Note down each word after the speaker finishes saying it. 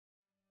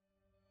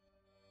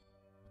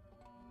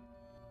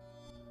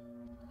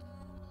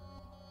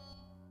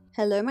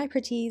Hello, my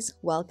pretties.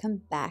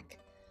 Welcome back.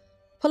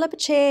 Pull up a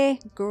chair,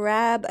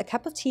 grab a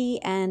cup of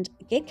tea, and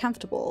get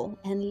comfortable.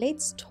 And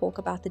let's talk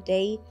about the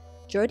day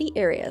Jodi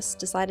Arias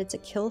decided to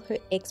kill her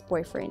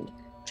ex-boyfriend,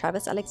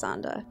 Travis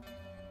Alexander.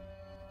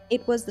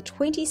 It was the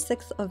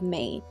 26th of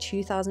May,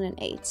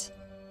 2008,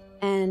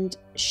 and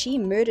she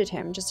murdered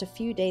him just a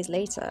few days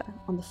later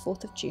on the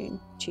 4th of June,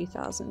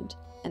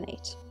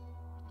 2008.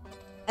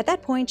 At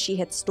that point, she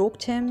had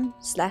stalked him,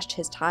 slashed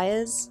his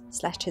tires,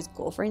 slashed his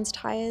girlfriend's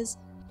tires,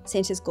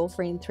 sent his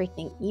girlfriend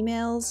threatening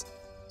emails,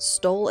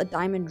 stole a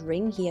diamond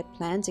ring he had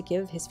planned to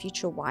give his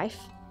future wife,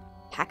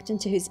 hacked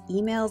into his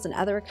emails and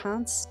other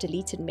accounts,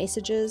 deleted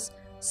messages,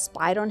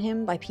 spied on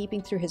him by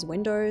peeping through his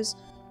windows,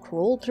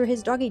 crawled through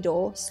his doggy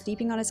door,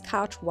 sleeping on his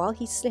couch while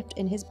he slept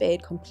in his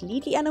bed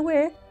completely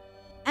unaware,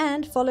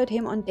 and followed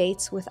him on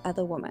dates with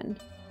other women.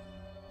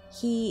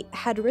 He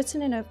had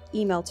written in an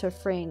email to a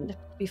friend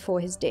before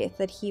his death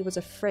that he was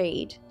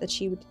afraid that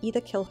she would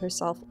either kill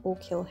herself or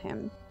kill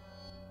him.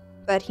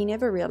 But he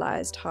never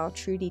realized how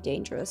truly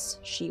dangerous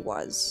she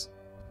was.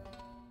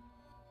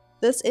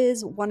 This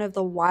is one of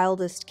the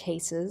wildest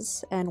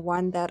cases, and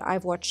one that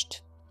I've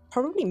watched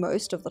probably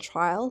most of the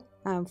trial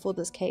for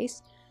this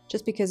case,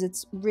 just because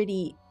it's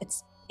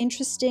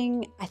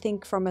interesting, I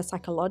think, from a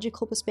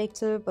psychological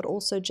perspective, but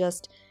also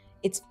just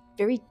it's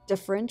very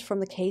different from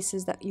the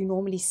cases that you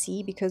normally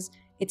see, because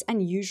it's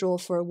unusual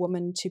for a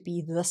woman to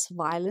be this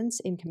violent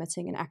in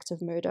committing an act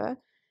of murder.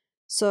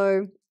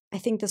 So I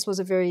think this was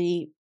a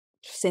very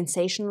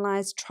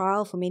sensationalized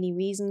trial for many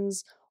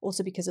reasons,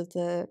 also because of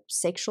the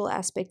sexual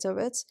aspect of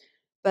it.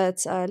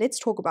 But let's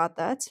talk about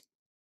that.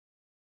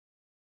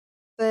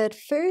 But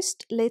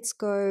first, let's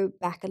go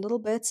back a little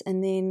bit,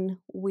 and then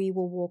we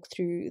will walk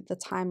through the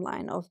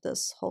timeline of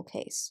this whole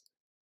case.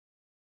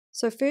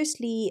 So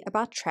firstly,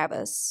 about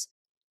Travis.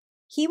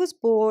 He was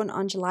born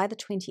on July the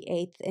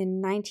 28th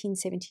in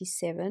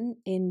 1977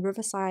 in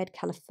Riverside,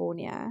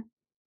 California.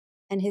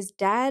 And his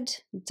dad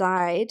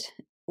died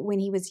when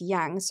he was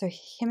young, so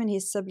him and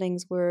his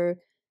siblings were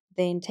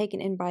then taken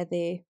in by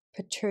their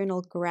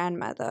paternal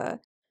grandmother,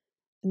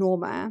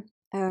 Norma,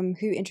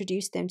 who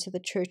introduced them to the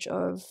Church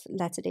of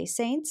Latter-day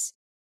Saints.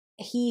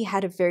 He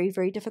had a very,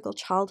 very difficult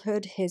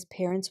childhood. His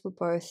parents were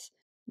both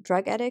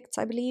drug addicts,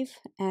 I believe,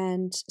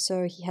 and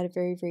so he had a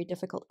very, very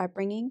difficult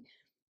upbringing.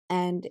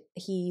 And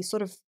he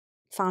sort of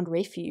found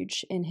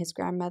refuge in his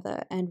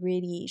grandmother, and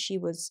really she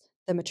was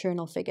the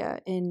maternal figure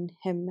in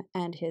him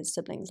and his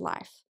siblings'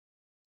 life.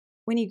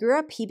 When he grew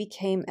up, he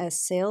became a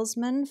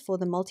salesman for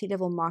the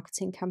multi-level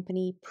marketing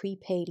company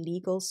Prepaid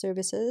Legal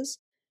Services,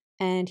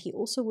 and he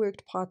also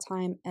worked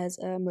part-time as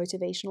a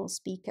motivational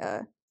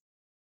speaker.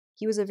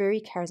 He was a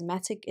very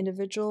charismatic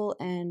individual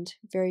and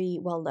very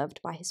well loved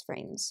by his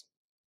friends.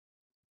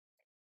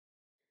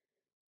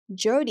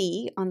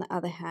 Jodi, on the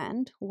other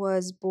hand,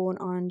 was born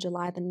on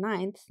July the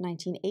 9th,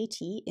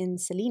 1980 in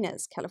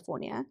Salinas,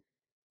 California.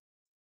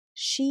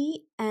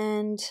 She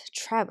and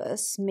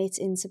Travis met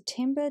in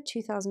September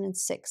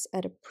 2006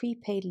 at a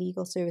prepaid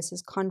legal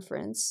services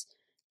conference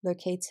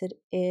located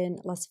in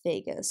Las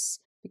Vegas,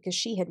 because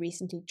she had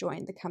recently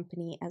joined the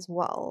company as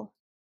well.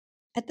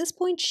 At this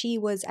point, she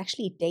was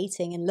actually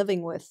dating and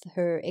living with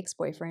her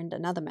ex-boyfriend,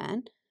 another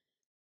man.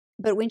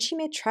 But when she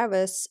met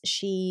Travis,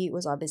 she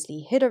was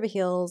obviously head over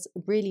heels,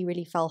 really,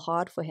 really fell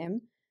hard for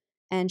him.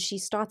 And she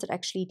started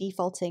actually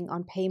defaulting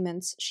on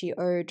payments she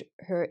owed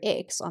her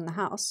ex on the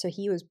house. So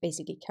he was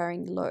basically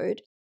carrying the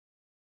load.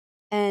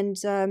 And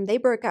they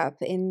broke up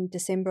in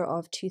December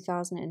of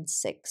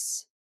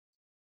 2006.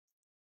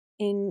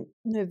 In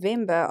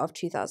November of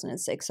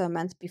 2006, so a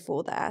month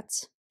before that,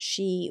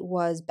 she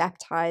was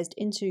baptized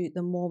into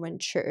the Mormon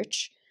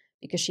church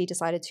because she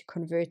decided to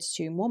convert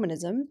to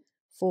Mormonism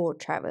for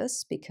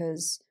Travis,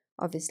 because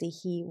obviously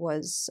he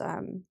was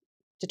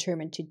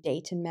determined to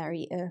date and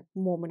marry a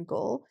Mormon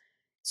girl.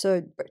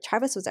 So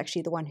Travis was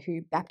actually the one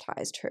who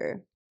baptized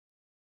her.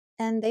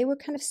 And they were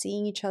kind of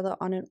seeing each other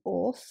on and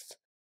off,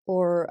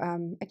 or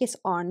I guess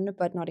on,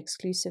 but not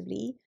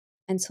exclusively,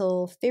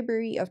 until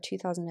February of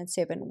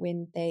 2007,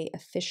 when they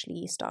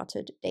officially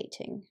started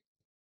dating.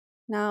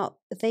 Now,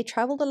 they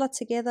traveled a lot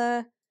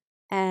together,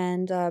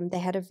 and they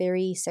had a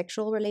very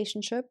sexual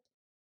relationship,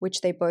 which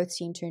they both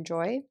seemed to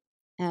enjoy,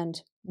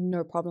 and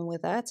no problem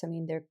with that. I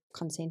mean, they're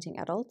consenting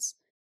adults.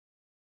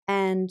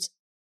 And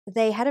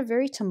they had a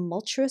very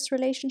tumultuous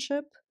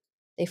relationship.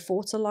 They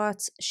fought a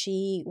lot.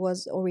 She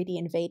was already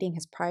invading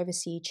his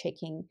privacy,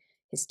 checking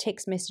his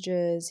text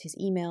messages, his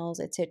emails,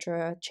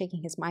 etc.,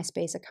 checking his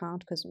MySpace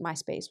account, because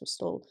MySpace was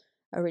still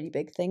a really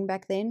big thing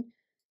back then,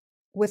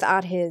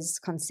 without his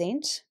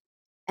consent.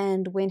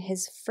 And when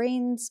his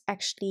friends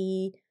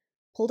actually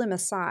pulled him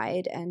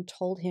aside and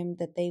told him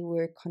that they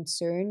were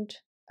concerned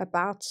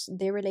about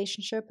their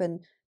relationship and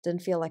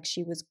didn't feel like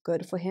she was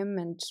good for him,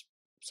 and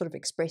sort of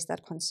expressed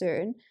that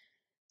concern,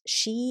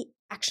 she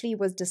actually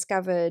was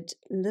discovered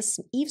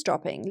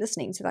eavesdropping,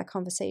 listening to that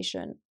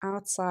conversation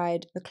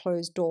outside the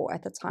closed door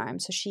at the time.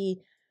 So she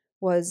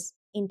was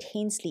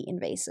intensely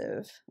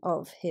invasive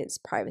of his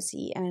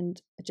privacy and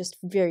just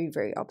very,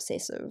 very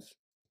obsessive.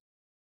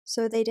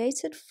 So they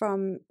dated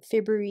from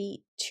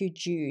February to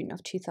June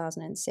of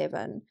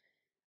 2007.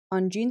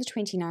 On June the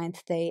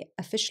 29th, they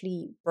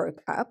officially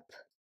broke up.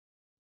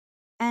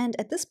 And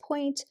at this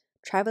point,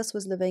 Travis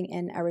was living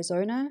in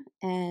Arizona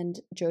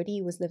and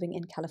Jodi was living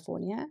in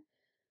California.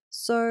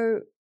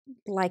 So,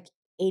 like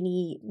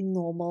any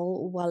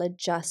normal, well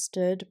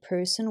adjusted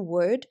person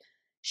would,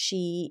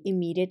 she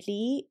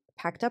immediately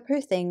packed up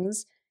her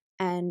things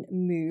and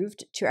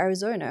moved to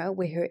Arizona,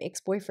 where her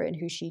ex boyfriend,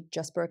 who she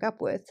just broke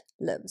up with,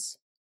 lives.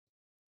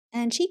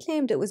 And she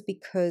claimed it was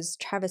because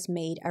Travis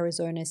made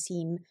Arizona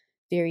seem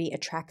very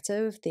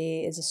attractive.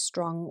 There is a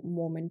strong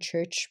Mormon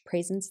church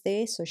presence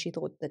there, so she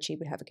thought that she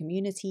would have a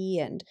community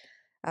and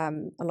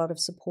a lot of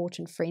support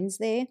and friends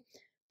there.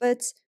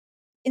 But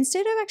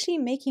instead of actually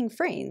making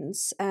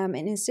friends and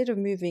instead of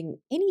moving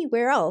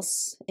anywhere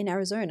else in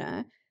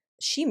Arizona,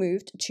 she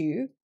moved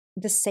to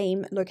the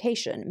same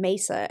location,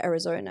 Mesa,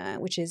 Arizona,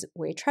 which is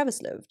where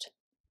Travis lived.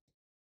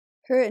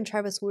 Her and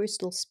Travis were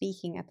still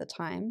speaking at the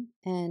time,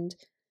 and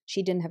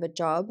she didn't have a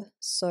job.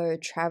 So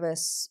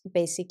Travis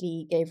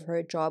basically gave her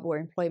a job or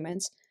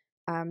employment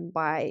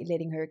by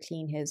letting her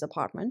clean his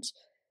apartment.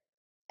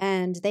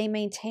 And they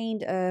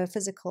maintained a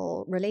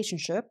physical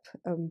relationship,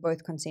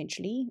 both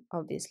consensually,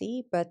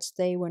 obviously, but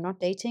they were not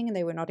dating and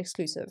they were not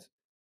exclusive.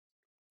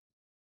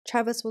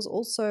 Travis was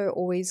also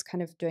always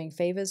kind of doing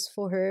favors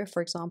for her.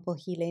 For example,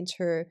 he lent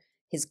her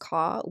his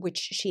car, which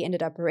she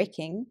ended up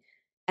wrecking,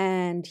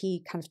 and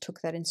he kind of took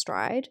that in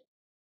stride.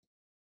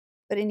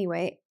 But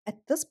anyway, at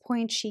this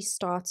point, she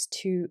starts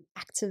to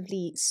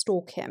actively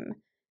stalk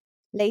him.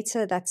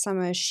 Later that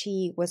summer,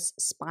 she was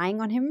spying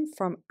on him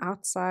from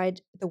outside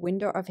the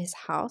window of his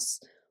house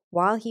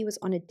while he was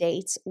on a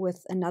date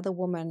with another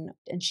woman,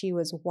 and she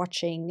was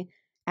watching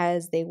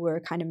as they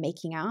were kind of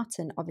making out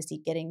and obviously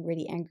getting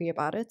really angry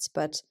about it.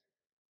 But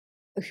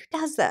who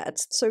does that?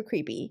 It's so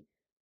creepy.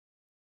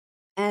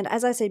 And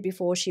as I said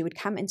before, she would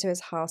come into his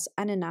house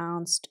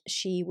unannounced.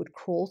 She would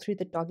crawl through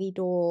the doggy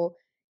door.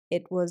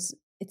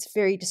 It's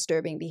very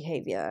disturbing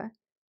behavior.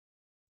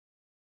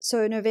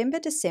 So November,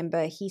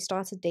 December, he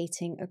started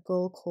dating a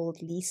girl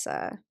called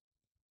Lisa.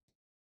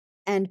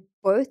 And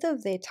both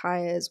of their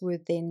tires were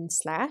then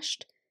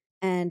slashed.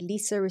 And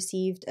Lisa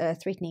received a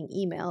threatening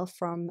email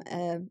from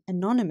an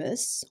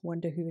anonymous,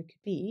 wonder who it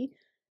could be,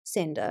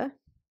 sender,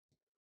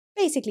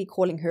 basically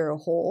calling her a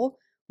whore,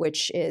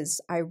 which is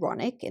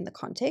ironic in the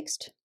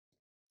context,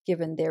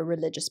 given their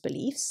religious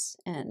beliefs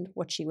and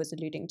what she was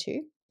alluding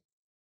to.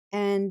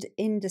 And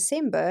in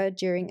December,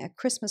 during a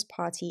Christmas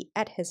party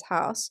at his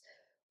house,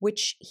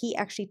 which he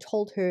actually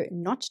told her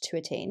not to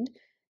attend,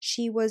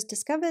 she was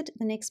discovered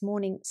the next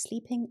morning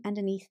sleeping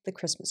underneath the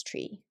Christmas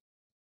tree.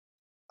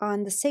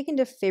 On the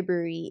 2nd of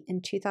February in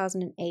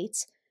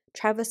 2008,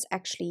 Travis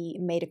actually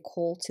made a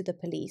call to the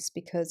police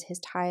because his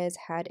tires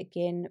had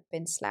again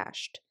been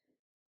slashed.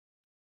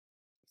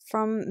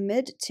 From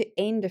mid to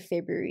end of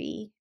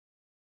February,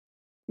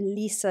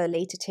 Lisa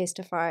later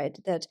testified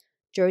that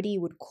Jodi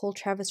would call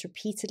Travis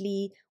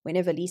repeatedly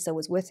whenever Lisa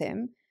was with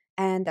him,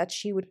 and that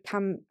she would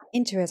come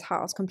into his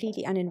house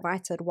completely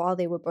uninvited while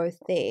they were both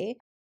there.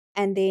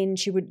 And then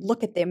she would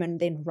look at them and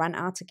then run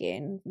out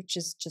again, which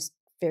is just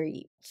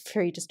very,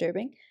 very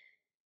disturbing.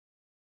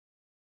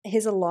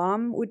 His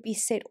alarm would be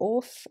set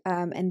off,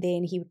 and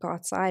then he would go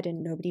outside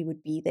and nobody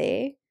would be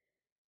there.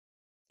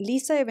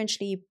 Lisa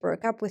eventually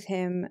broke up with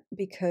him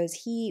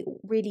because he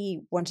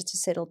really wanted to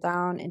settle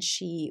down and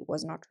she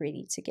was not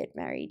ready to get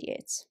married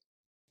yet.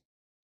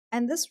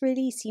 And this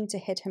really seemed to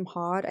hit him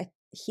hard.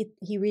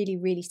 He really,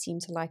 really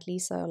seemed to like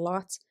Lisa a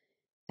lot.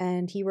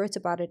 And he wrote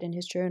about it in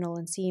his journal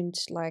and seemed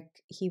like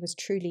he was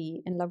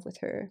truly in love with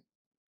her.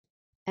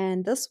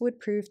 And this would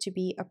prove to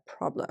be a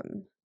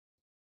problem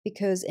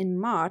because in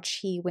March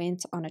he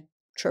went on a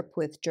trip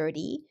with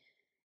Jodi.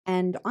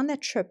 And on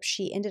that trip,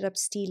 she ended up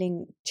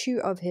stealing two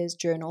of his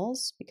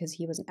journals because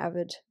he was an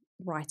avid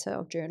writer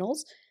of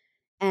journals.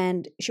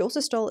 And she also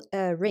stole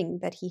a ring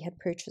that he had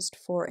purchased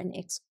for an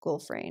ex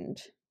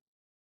girlfriend.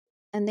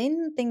 And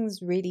then things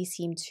really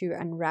seemed to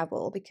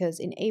unravel because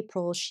in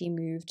April she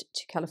moved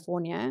to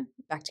California,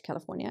 back to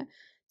California,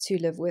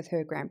 to live with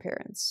her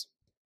grandparents.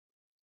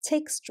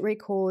 Text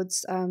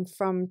records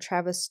from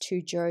Travis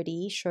to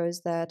Jodi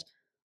shows that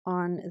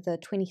on the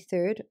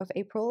 23rd of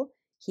April,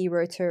 he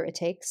wrote her a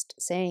text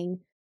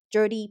saying,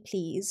 "Jodi,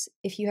 please,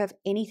 if you have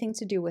anything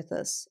to do with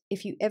this,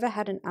 if you ever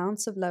had an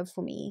ounce of love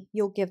for me,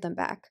 you'll give them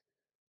back.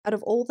 Out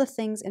of all the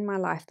things in my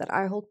life that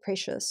I hold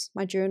precious,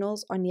 my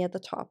journals are near the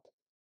top.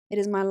 It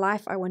is my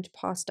life I want to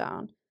pass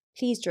down.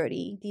 Please,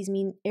 Jodi, these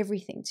mean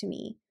everything to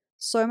me.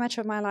 So much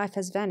of my life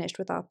has vanished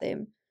without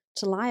them.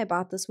 To lie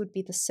about this would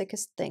be the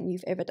sickest thing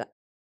you've ever done.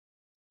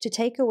 To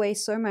take away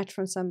so much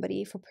from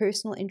somebody for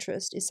personal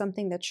interest is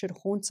something that should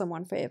haunt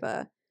someone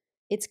forever.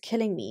 It's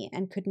killing me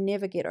and could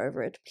never get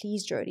over it.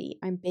 Please, Jodi,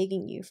 I'm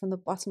begging you from the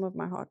bottom of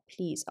my heart,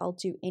 please, I'll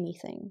do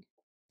anything."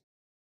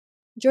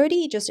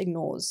 Jodi just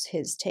ignores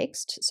his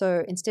text,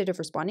 so instead of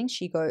responding,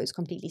 she goes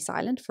completely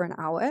silent for an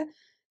hour.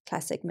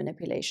 Classic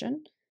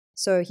manipulation.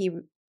 So he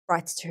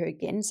writes to her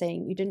again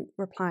saying, "You didn't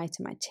reply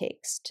to my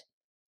text."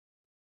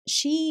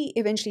 She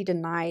eventually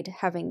denied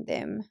having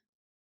them,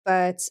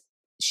 but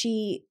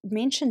she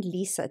mentioned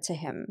Lisa to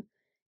him,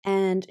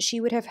 and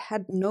she would have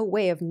had no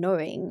way of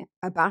knowing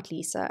about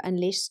Lisa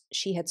unless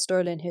she had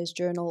stolen his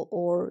journal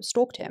or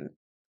stalked him,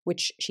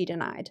 which she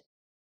denied.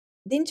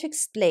 Then, to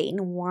explain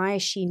why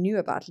she knew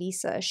about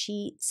Lisa,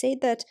 she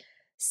said that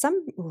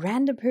some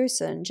random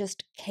person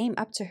just came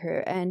up to her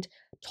and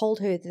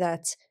told her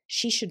that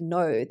she should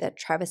know that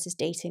Travis is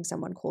dating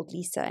someone called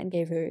Lisa and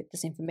gave her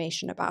this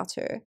information about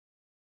her.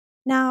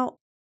 Now,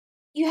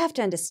 you have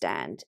to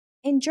understand,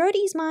 in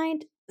Jodi's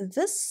mind,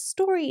 this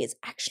story is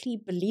actually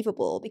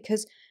believable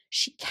because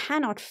she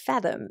cannot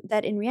fathom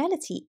that in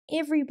reality,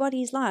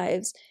 everybody's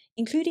lives,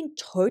 including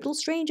total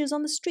strangers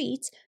on the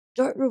streets,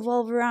 don't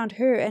revolve around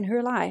her and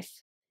her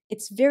life.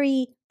 It's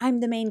very, I'm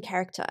the main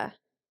character.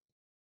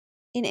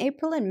 In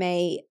April and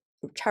May,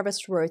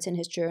 Travis wrote in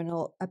his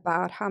journal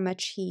about how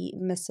much he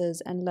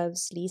misses and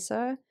loves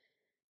Lisa,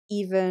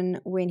 even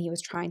when he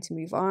was trying to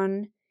move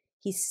on.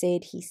 He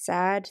said he's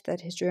sad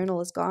that his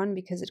journal is gone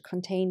because it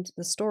contained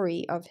the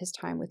story of his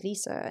time with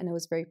Lisa and it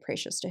was very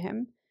precious to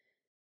him.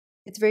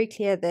 It's very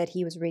clear that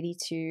he was ready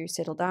to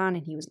settle down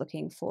and he was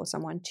looking for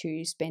someone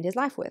to spend his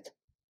life with.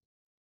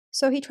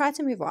 So he tried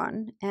to move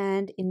on,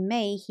 and in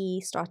May he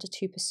started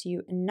to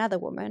pursue another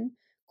woman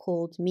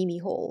called Mimi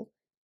Hall.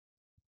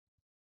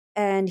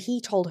 And he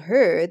told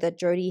her that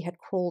Jodi had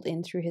crawled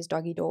in through his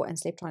doggy door and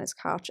slept on his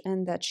couch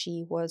and that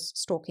she was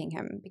stalking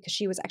him because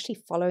she was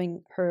actually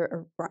following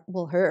her,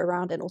 her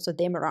around and also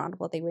them around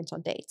while they went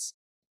on dates.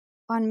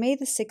 On May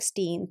the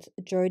 16th,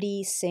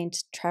 Jodi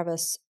sent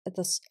Travis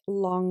this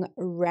long,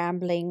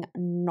 rambling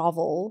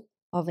novel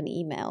of an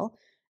email.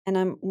 And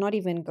I'm not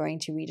even going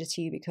to read it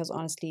to you because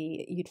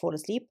honestly, you'd fall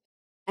asleep.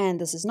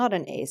 And this is not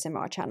an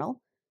ASMR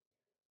channel.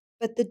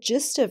 But the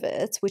gist of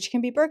it, which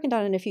can be broken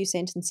down in a few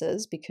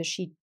sentences because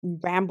she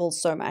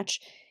rambles so much,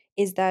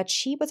 is that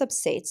she was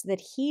upset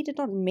that he did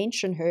not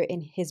mention her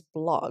in his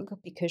blog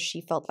because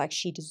she felt like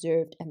she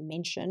deserved a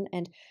mention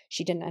and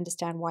she didn't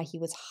understand why he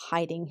was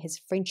hiding his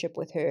friendship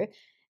with her.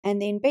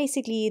 And then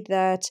basically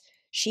that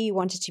she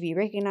wanted to be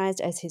recognized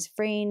as his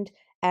friend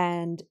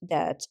and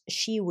that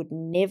she would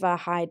never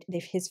hide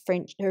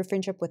her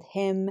friendship with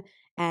him,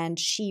 and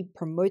she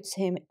promotes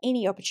him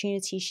any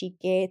opportunity she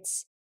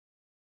gets,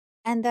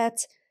 and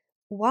that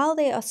while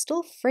they are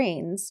still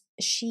friends,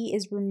 she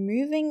is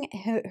removing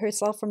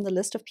herself from the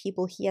list of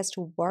people he has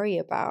to worry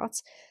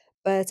about.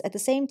 But at the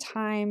same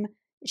time,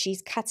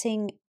 she's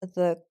cutting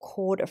the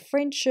cord of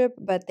friendship,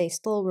 but they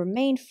still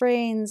remain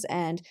friends,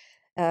 and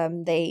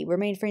they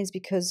remain friends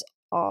because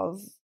of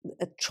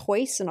a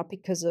choice and not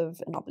because of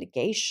an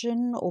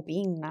obligation or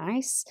being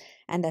nice,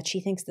 and that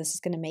she thinks this is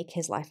going to make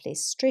his life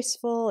less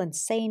stressful and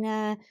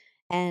saner,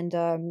 and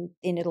then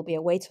it'll be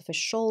a weight off his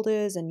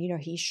shoulders, and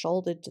he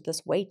shouldered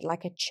this weight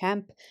like a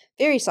champ.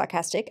 Very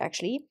sarcastic,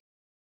 actually.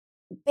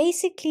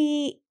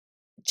 Basically,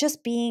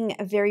 just being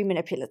very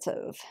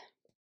manipulative.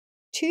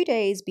 2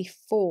 days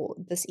before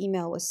this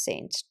email was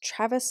sent,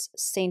 Travis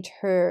sent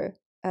her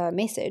a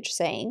message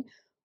saying,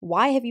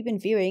 "Why have you been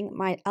viewing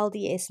my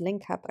LDS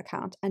link up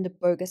account under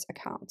bogus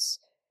accounts?"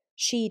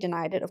 She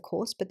denied it, of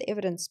course, but the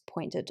evidence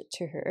pointed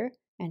to her,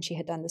 and she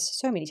had done this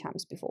so many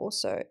times before,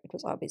 so it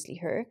was obviously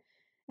her.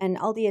 An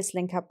LDS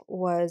link up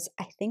was,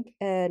 I think,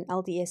 an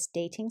LDS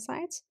dating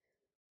site.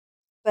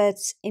 But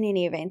in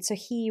any event, so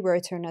he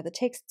wrote her another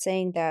text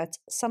saying that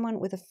someone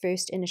with a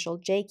first initial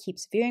J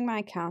keeps viewing my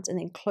account and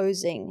then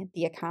closing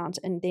the account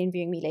and then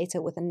viewing me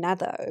later with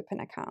another open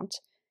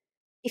account.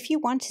 If you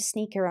want to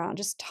sneak around,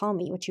 just tell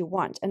me what you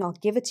want and I'll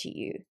give it to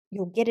you.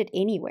 You'll get it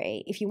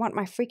anyway. If you want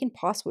my freaking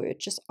password,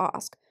 just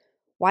ask.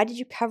 Why did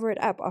you cover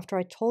it up after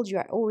I told you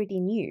I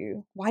already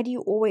knew? Why do you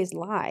always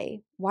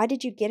lie? Why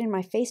did you get in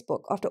my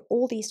Facebook after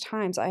all these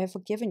times I have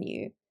forgiven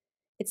you?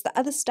 It's the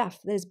other stuff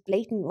that is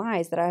blatant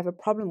lies that I have a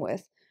problem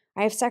with.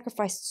 I have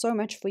sacrificed so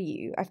much for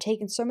you. I've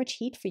taken so much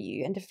heat for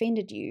you and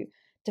defended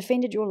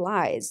your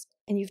lies,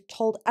 and you've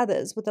told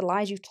others with the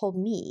lies you've told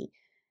me.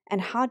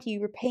 And how do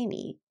you repay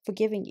me for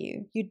giving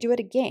you? You do it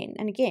again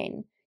and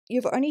again.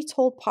 You've only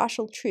told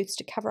partial truths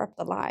to cover up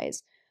the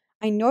lies.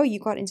 I know you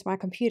got into my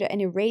computer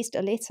and erased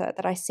a letter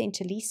that I sent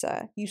to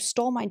Lisa. You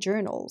stole my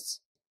journals.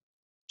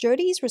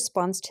 Jodi's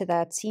response to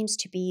that seems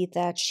to be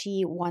that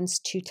she wants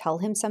to tell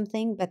him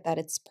something, but that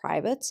it's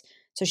private,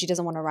 so she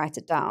doesn't want to write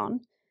it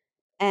down.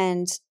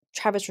 And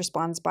Travis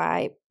responds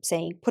by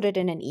saying, "Put it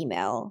in an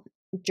email."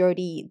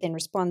 Jodi then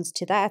responds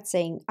to that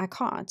saying, "I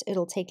can't.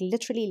 It'll take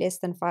literally less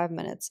than 5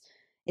 minutes.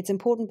 It's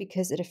important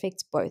because it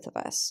affects both of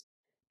us."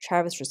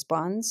 Travis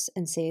responds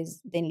and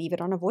says, "Then leave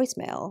it on a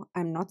voicemail.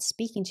 I'm not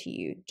speaking to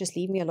you. Just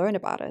leave me alone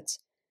about it."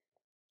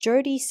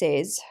 Jodi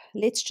says,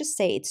 "Let's just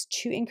say it's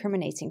too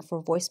incriminating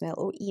for voicemail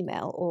or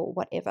email or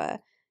whatever.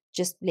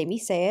 Just let me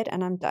say it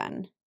and I'm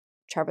done."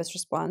 Travis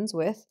responds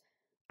with,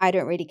 "I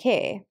don't really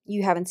care.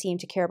 You haven't seemed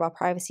to care about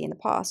privacy in the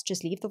past.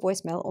 Just leave the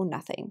voicemail or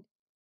nothing."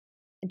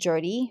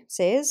 Jodi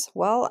says,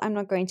 "Well, I'm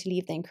not going to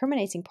leave the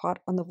incriminating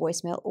part on the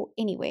voicemail or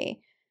anywhere,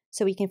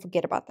 so we can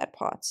forget about that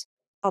part.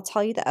 I'll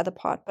tell you the other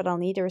part, but I'll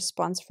need a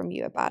response from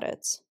you about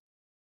it."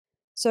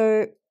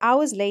 So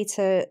hours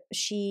later,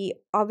 she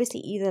obviously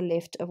either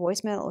left a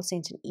voicemail or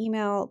sent an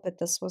email, but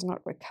this was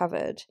not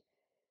recovered.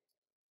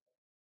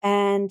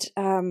 And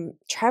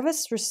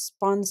Travis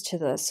responds to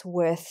this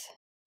with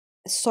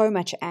so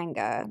much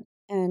anger.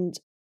 And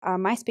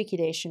my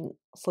speculation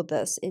for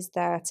this is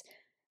that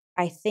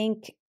I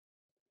think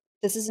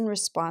this is in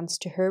response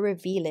to her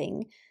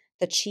revealing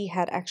that she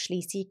had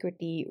actually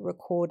secretly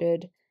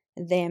recorded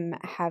them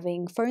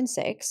having phone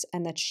sex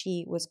and that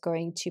she was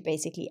going to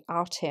basically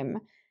out him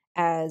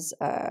as,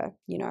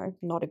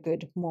 not a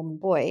good Mormon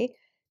boy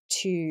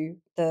to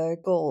the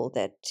girls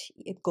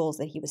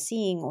that he was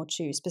seeing, or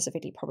to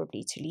specifically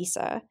probably to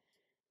Lisa.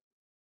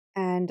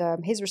 And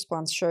his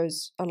response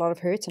shows a lot of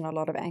hurt and a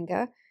lot of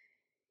anger.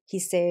 He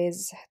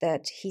says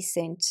that he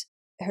sent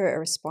her a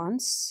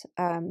response,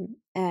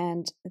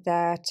 and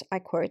that, I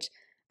quote,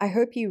 "I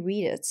hope you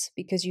read it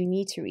because you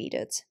need to read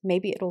it.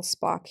 Maybe it'll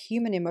spark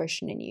human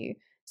emotion in you,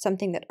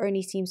 something that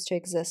only seems to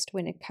exist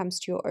when it comes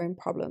to your own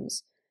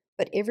problems.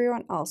 But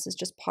everyone else is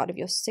just part of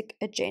your sick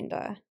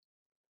agenda."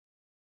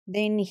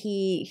 Then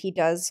he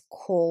does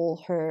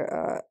call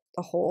her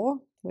a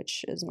whore,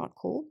 which is not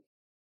cool.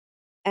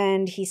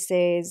 And he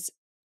says,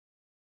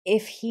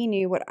 "If he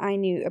knew what I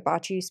knew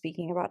about you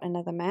speaking about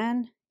another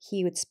man,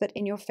 he would spit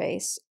in your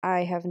face.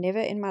 I have never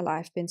in my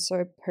life been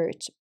so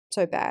hurt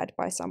so bad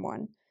by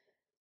someone.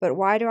 But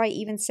why do I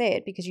even say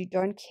it? Because you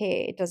don't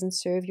care. It doesn't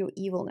serve your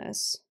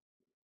evilness.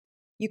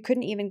 You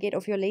couldn't even get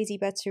off your lazy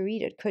butt to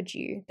read it, could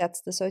you?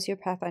 That's the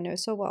sociopath I know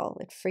so well.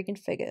 It friggin'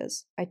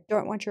 figures. I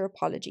don't want your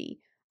apology.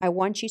 I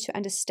want you to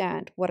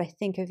understand what I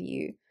think of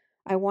you.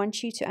 I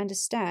want you to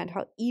understand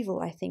how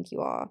evil I think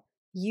you are.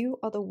 You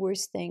are the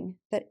worst thing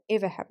that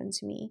ever happened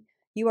to me.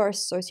 You are a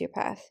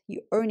sociopath.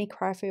 You only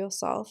cry for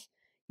yourself.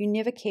 You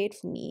never cared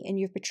for me, and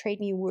you've betrayed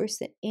me worse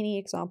than any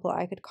example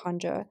I could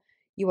conjure.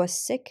 You are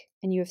sick,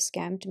 and you have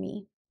scammed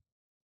me."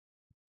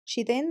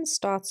 She then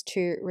starts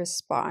to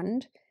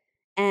respond,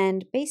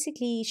 and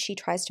basically, she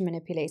tries to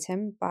manipulate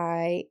him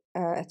by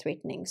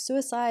threatening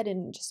suicide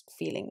and just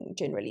feeling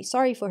generally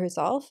sorry for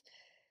herself.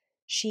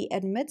 She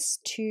admits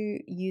to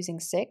using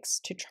sex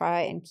to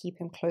try and keep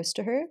him close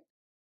to her.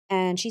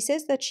 And she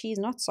says that she's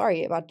not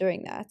sorry about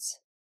doing that.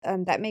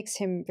 That makes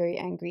him very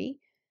angry.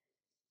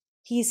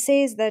 He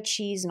says that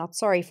she's not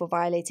sorry for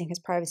violating his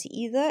privacy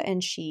either,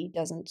 and she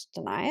doesn't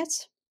deny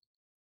it.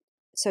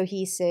 So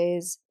he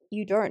says,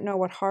 "You don't know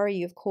what horror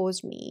you have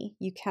caused me.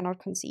 You cannot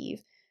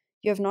conceive.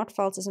 You have not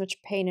felt as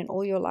much pain in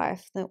all your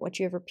life than what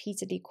you have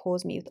repeatedly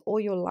caused me with all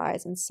your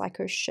lies and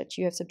psycho shit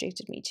you have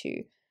subjected me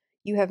to.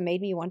 You have made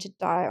me want to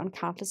die on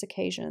countless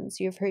occasions.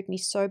 You have hurt me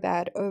so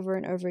bad over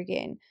and over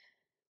again.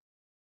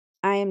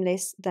 I am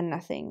less than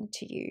nothing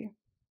to you.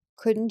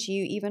 Couldn't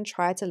you even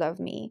try to love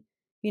me?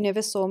 You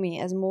never saw me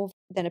as more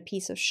than a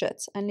piece of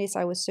shit unless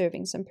I was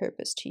serving some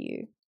purpose to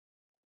you.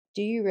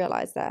 Do you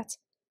realize that?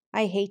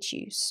 I hate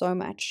you so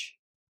much.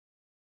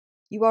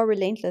 You are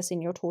relentless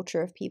in your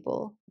torture of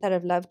people that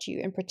have loved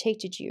you and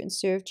protected you and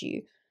served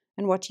you.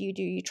 And what do?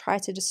 You try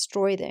to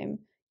destroy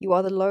them. You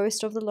are the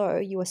lowest of the low.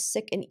 You are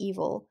sick and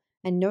evil.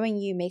 And knowing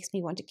you makes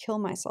me want to kill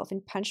myself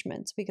in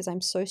punishment because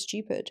I'm so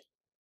stupid.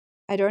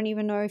 I don't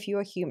even know if you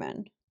are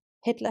human.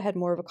 Hitler had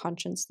more of a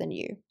conscience than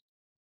you.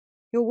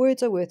 Your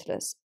words are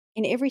worthless.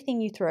 In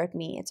everything you throw at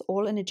me, it's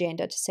all an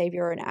agenda to save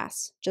your own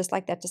ass, just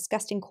like that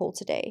disgusting call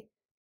today.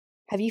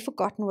 Have you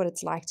forgotten what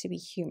it's like to be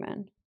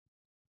human?"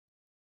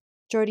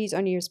 Jodi's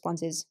only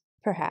response is,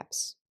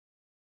 "Perhaps."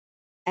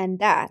 And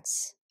that,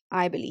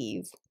 I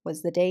believe,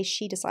 was the day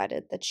she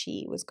decided that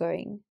she was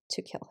going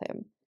to kill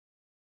him.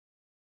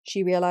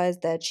 She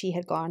realized that she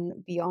had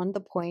gone beyond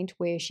the point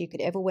where she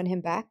could ever win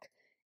him back,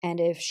 and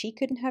if she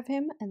couldn't have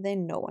him,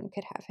 then no one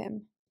could have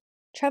him.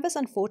 Travis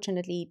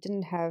unfortunately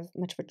didn't have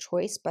much of a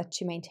choice but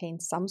to maintain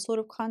some sort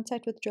of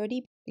contact with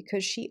Jodi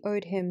because she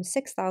owed him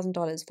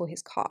 $6,000 for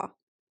his car.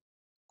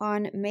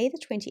 On May the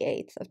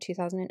 28th of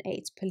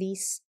 2008,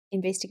 police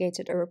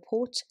investigated a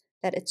report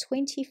that a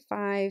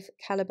 25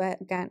 caliber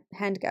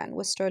handgun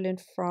was stolen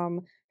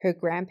from her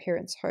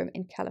grandparents' home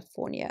in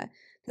California.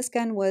 This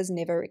gun was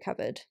never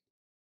recovered.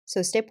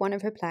 So step one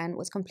of her plan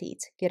was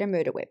complete: get a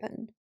murder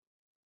weapon.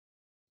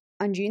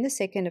 On June the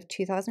 2nd of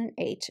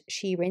 2008,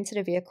 she rented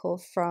a vehicle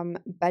from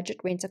Budget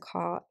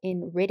Rent-A-Car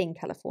in Redding,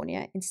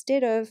 California,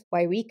 instead of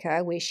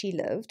Wairika, where she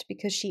lived,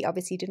 because she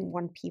obviously didn't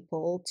want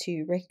people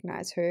to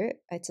recognize her.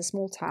 It's a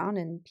small town,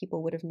 and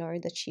people would have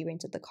known that she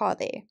rented the car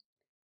there.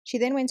 She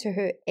then went to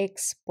her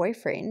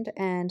ex-boyfriend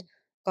and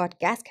got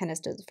gas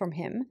canisters from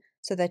him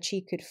so that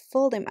she could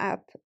fill them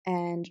up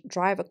and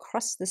drive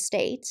across the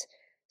state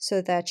so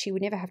that she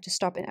would never have to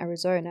stop in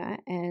Arizona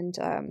and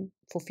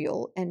for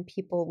fuel, and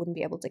people wouldn't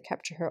be able to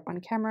capture her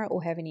on camera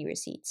or have any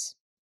receipts.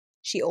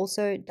 She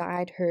also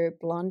dyed her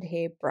blonde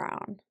hair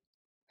brown.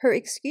 Her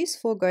excuse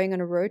for going on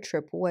a road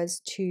trip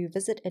was to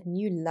visit a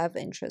new love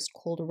interest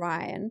called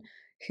Ryan,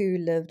 who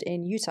lived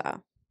in Utah.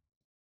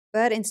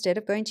 But instead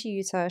of going to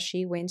Utah,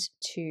 she went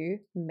to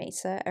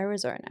Mesa,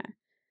 Arizona.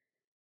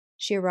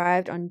 She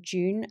arrived on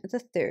June the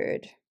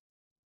 3rd.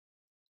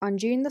 On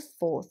June the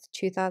 4th,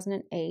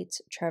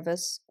 2008,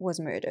 Travis was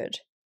murdered.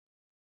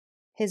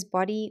 His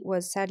body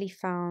was sadly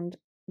found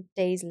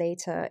days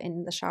later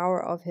in the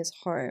shower of his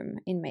home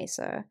in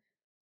Mesa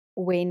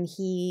when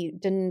he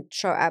didn't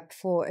show up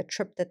for a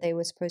trip that they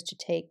were supposed to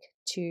take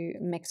to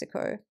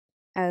Mexico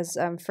as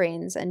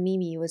friends, and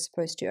Mimi was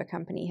supposed to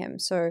accompany him.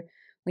 So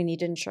when he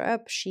didn't show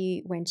up,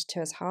 she went to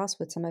his house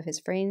with some of his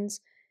friends.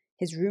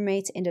 His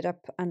roommate ended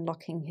up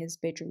unlocking his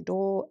bedroom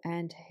door,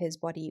 and his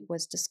body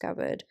was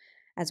discovered,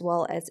 as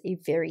well as a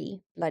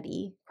very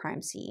bloody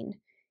crime scene.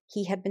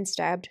 He had been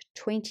stabbed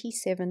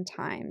 27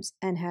 times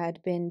and had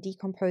been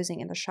decomposing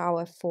in the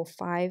shower for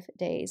 5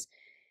 days.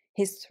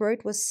 His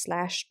throat was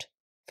slashed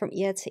from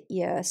ear to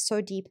ear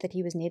so deep that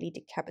he was nearly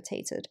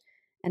decapitated,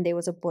 and there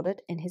was a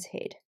bullet in his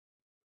head.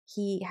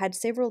 He had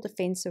several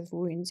defensive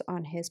wounds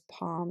on his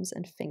palms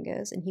and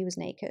fingers, and he was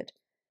naked.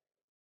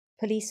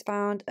 Police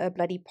found a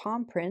bloody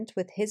palm print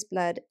with his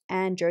blood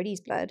and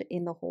Jodi's blood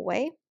in the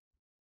hallway.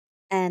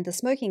 And the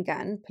smoking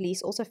gun,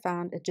 police also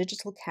found a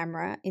digital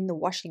camera in the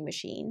washing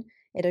machine.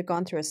 It had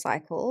gone through a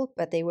cycle,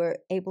 but they were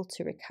able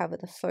to recover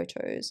the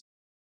photos.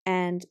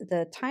 And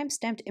the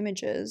time-stamped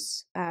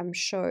images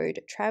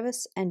showed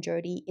Travis and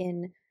Jodi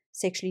in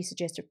sexually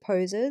suggestive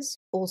poses,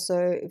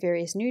 also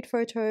various nude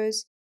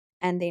photos,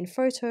 and then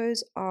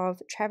photos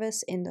of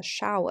Travis in the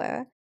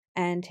shower,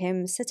 and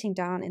him sitting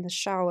down in the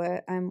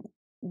shower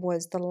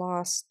was the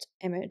last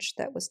image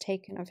that was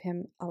taken of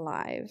him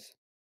alive.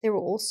 There were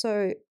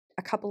also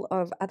a couple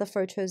of other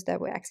photos that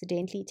were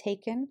accidentally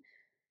taken,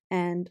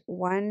 and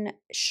one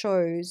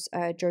shows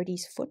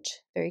Jodi's foot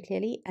very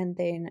clearly, and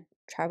then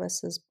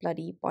Travis's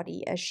bloody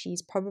body as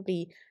she's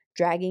probably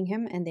dragging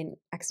him and then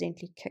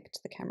accidentally kicked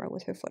the camera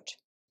with her foot.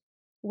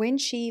 When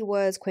she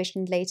was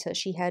questioned later,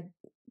 she had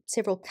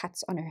several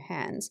cuts on her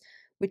hands,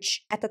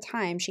 which at the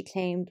time she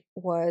claimed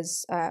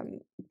was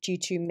due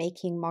to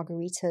making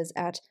margaritas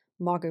at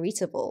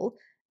Margaritaville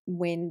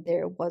when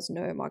there was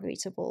no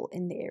Margaritaville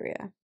in the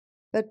area.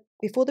 But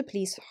before the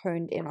police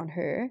honed in on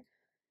her,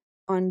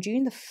 on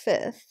June the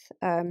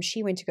 5th,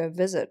 she went to go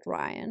visit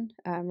Ryan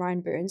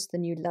Burns, the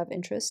new love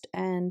interest,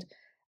 and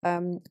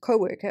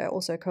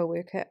also a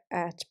co-worker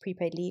at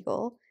Prepaid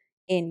Legal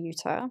in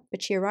Utah,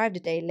 but she arrived a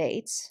day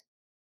late.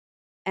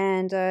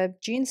 And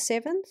June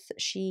 7th,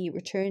 she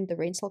returned the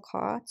rental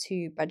car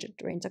to Budget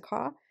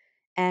Rent-A-Car,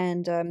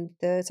 and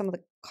some of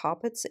the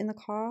carpets in the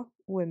car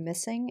were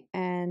missing,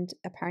 and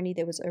apparently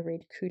there was a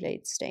red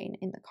Kool-Aid stain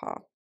in the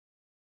car.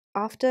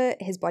 After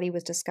his body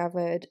was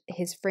discovered,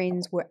 his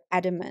friends were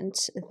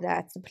adamant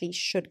that the police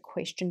should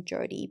question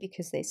Jodi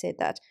because they said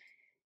that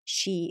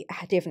she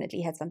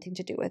definitely had something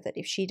to do with it.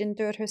 If she didn't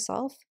do it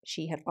herself,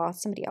 she had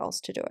asked somebody else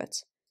to do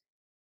it.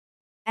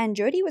 And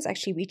Jodi was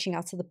actually reaching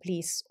out to the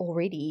police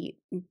already,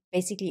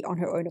 basically on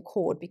her own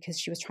accord, because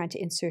she was trying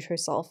to insert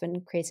herself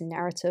and create a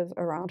narrative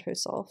around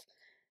herself.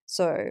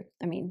 So,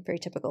 I mean, very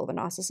typical of a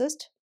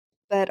narcissist.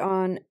 But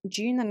on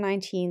June the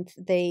 19th,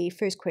 they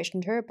first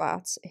questioned her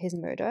about his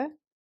murder.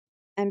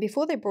 And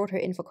before they brought her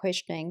in for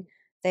questioning,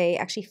 they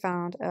actually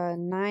found a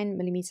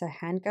 9mm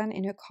handgun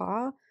in her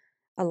car,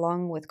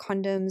 along with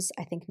condoms,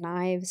 I think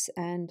knives,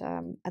 and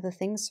other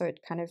things. So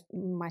it kind of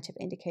might have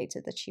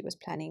indicated that she was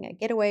planning a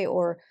getaway,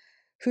 or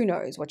who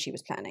knows what she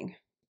was planning.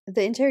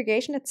 The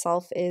interrogation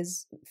itself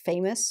is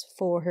famous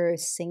for her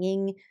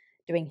singing,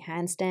 doing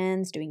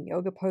handstands, doing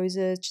yoga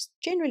poses, just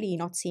generally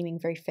not seeming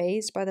very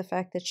fazed by the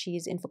fact that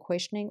she's in for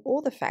questioning,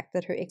 or the fact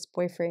that her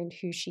ex-boyfriend,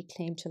 who she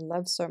claimed to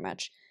love so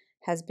much,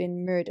 has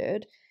been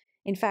murdered.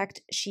 In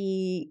fact,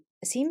 she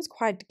seems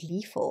quite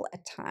gleeful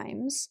at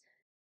times.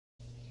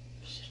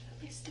 You should have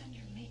at least done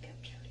your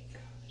makeup, Jodi.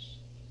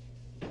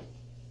 Gosh.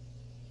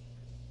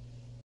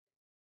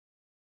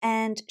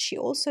 And she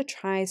also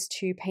tries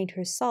to paint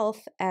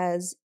herself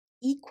as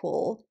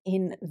equal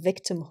in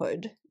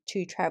victimhood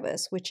to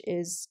Travis, which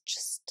is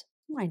just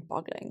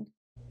mind-boggling.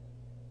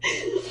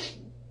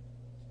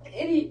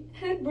 And he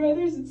had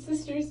brothers and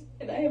sisters,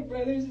 and I have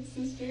brothers and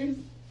sisters.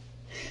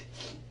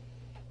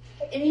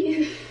 And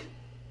he...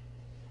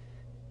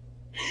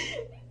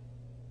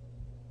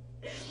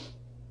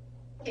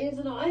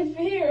 It's not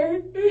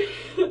fair.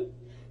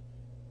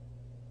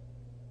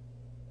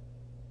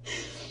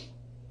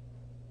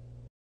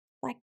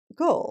 Like,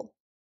 girl,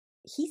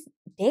 he's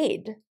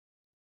dead.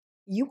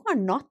 You are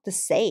not the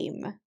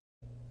same.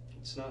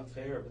 It's not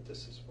fair, but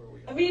this is where we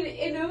are. I mean,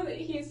 I know that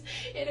he's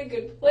in a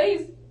good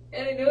place,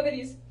 and I know that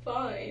he's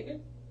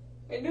fine.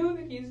 I know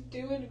that he's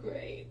doing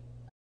great.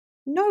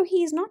 No,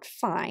 he's not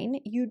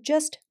fine. You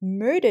just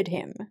murdered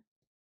him.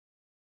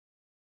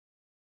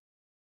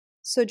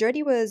 So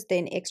Jodi was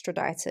then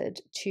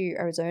extradited to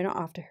Arizona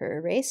after her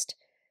arrest,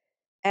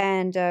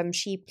 and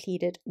she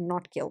pleaded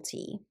not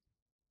guilty.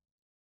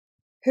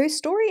 Her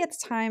story at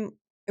the time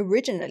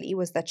originally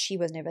was that she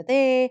was never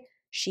there,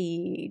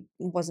 she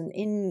wasn't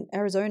in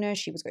Arizona,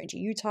 she was going to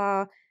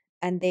Utah,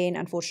 and then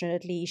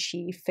unfortunately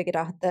she figured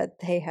out that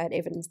they had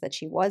evidence that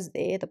she was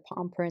there, the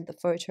palm print, the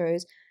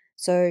photos,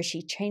 so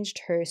she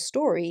changed her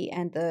story,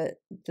 and the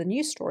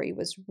news story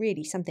was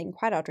really something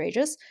quite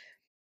outrageous.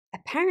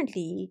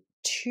 Apparently,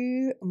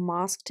 two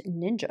masked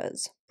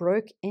ninjas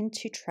broke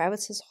into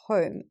Travis's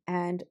home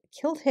and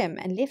killed him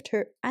and left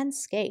her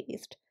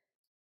unscathed.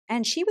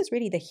 And she was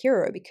really the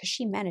hero because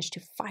she managed to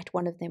fight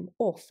one of them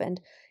off, and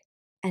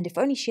if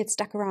only she had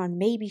stuck around,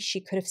 maybe she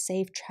could have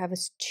saved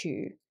Travis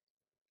too.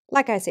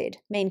 Like I said,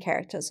 main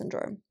character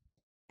syndrome.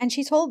 And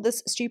she told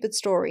this stupid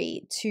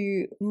story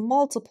to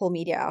multiple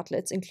media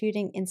outlets,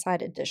 including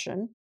Inside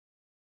Edition.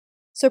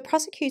 So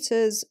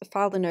prosecutors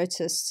filed a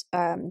notice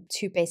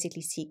to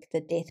basically seek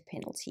the death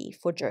penalty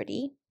for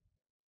Jodi.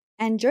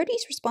 And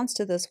Jodi's response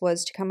to this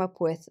was to come up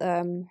with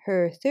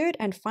her third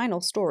and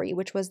final story,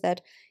 which was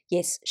that,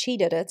 yes, she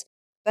did it,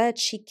 but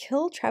she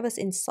killed Travis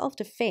in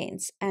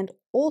self-defense, and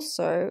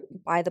also,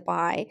 by the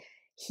by,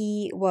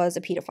 he was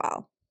a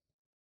pedophile.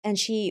 And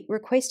she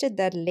requested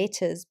that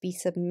letters be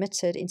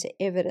submitted into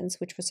evidence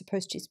which was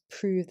supposed to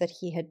prove that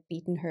he had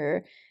beaten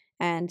her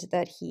and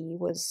that he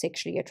was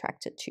sexually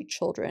attracted to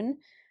children.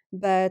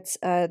 But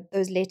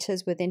those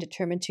letters were then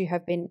determined to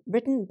have been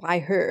written by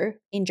her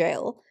in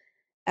jail.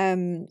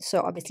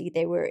 So obviously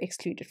they were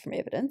excluded from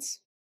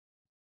evidence.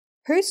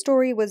 Her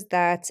story was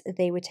that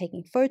they were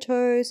taking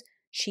photos.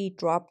 She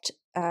dropped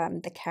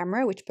the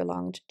camera, which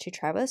belonged to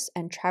Travis,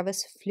 and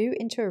Travis flew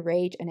into a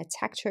rage and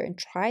attacked her and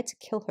tried to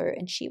kill her.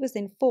 And she was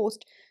then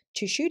forced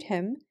to shoot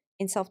him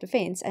in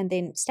self-defense and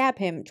then stab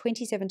him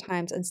 27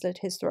 times and slit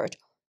his throat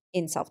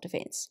in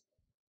self-defense.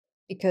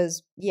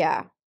 Because,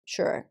 yeah,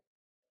 sure,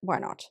 why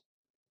not?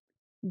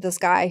 This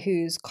guy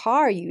whose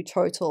car you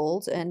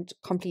totaled and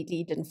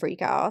completely didn't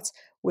freak out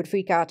would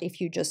freak out if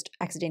you just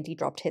accidentally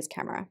dropped his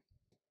camera.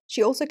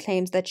 She also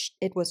claims that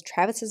it was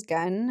Travis's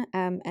gun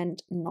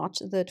and not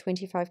the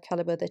 .25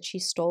 caliber that she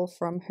stole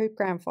from her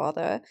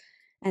grandfather,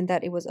 and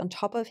that it was on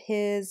top of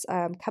his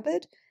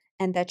cupboard,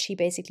 and that she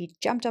basically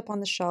jumped up on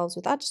the shelves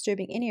without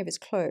disturbing any of his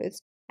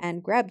clothes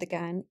and grabbed the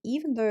gun,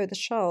 even though the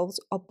shelves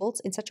are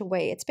built in such a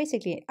way, it's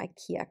basically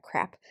IKEA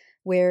crap,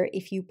 where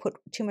if you put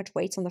too much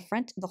weight on the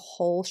front, the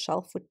whole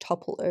shelf would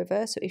topple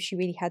over. So if she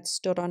really had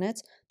stood on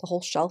it, the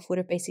whole shelf would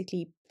have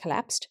basically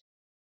collapsed.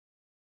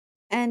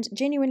 And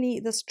genuinely,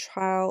 this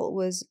trial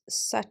was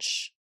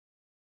such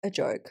a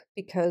joke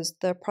because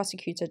the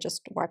prosecutor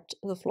just wiped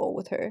the floor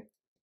with her.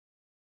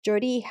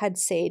 Jodi had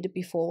said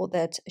before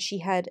that she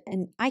had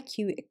an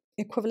IQ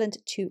equivalent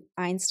to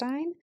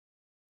Einstein,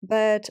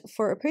 but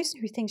for a person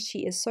who thinks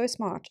she is so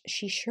smart,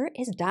 she sure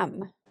is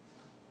dumb.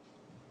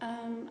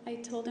 I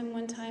told him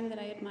one time that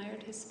I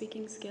admired his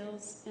speaking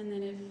skills, and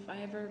then if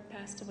I ever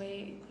passed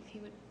away, if he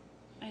would,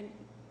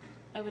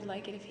 I would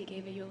like it if he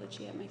gave a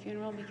eulogy at my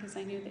funeral, because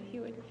I knew that he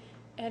would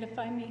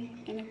edify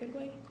me in a good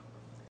way.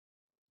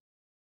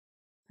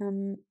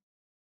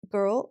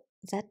 Girl,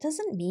 that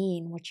doesn't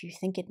mean what you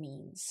think it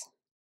means.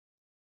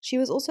 She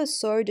was also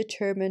so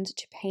determined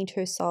to paint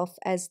herself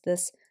as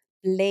this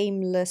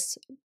blameless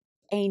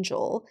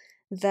angel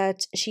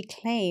that she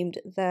claimed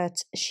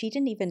that she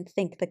didn't even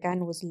think the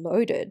gun was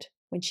loaded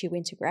when she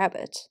went to grab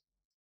it,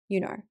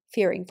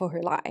 fearing for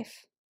her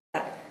life.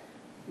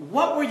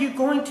 What were you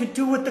going to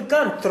do with the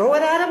gun? Throw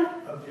it at him?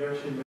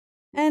 Objection.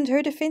 And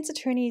her defense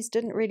attorneys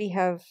didn't really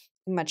have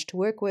much to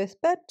work with,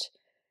 but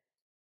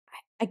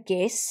I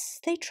guess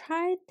they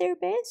tried their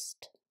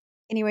best.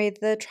 Anyway,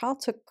 the trial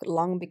took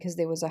long because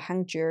there was a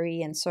hung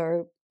jury, and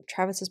so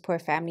Travis's poor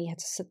family had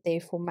to sit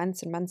there for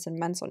months and months and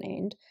months on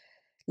end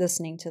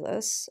listening to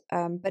this.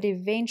 But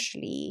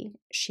eventually,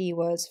 she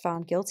was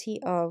found guilty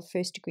of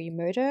first-degree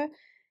murder,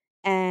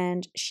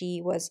 and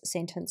she was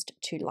sentenced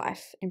to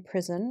life in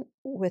prison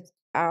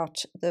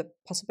without the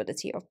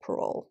possibility of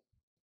parole.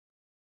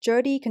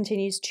 Jodi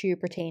continues to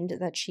pretend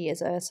that she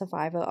is a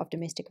survivor of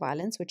domestic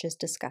violence, which is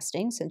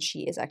disgusting since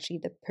she is actually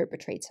the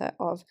perpetrator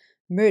of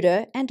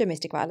murder and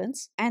domestic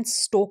violence and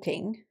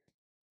stalking.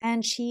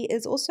 And she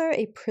is also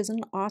a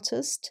prison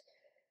artist.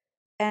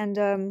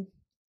 And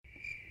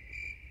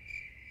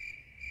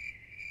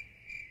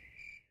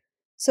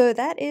so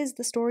that is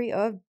the story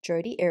of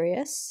Jodi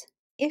Arias.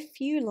 If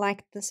you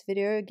liked this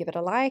video, give it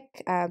a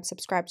like,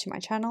 subscribe to my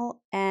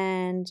channel,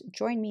 and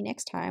join me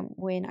next time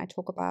when I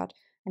talk about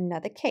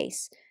another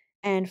case.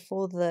 And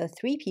for the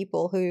 3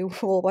 people who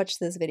will watch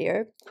this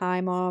video,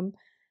 hi mom,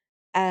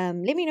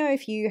 let me know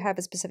if you have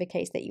a specific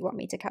case that you want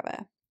me to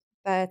cover.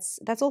 But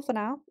that's all for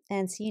now,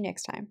 and see you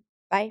next time.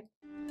 Bye.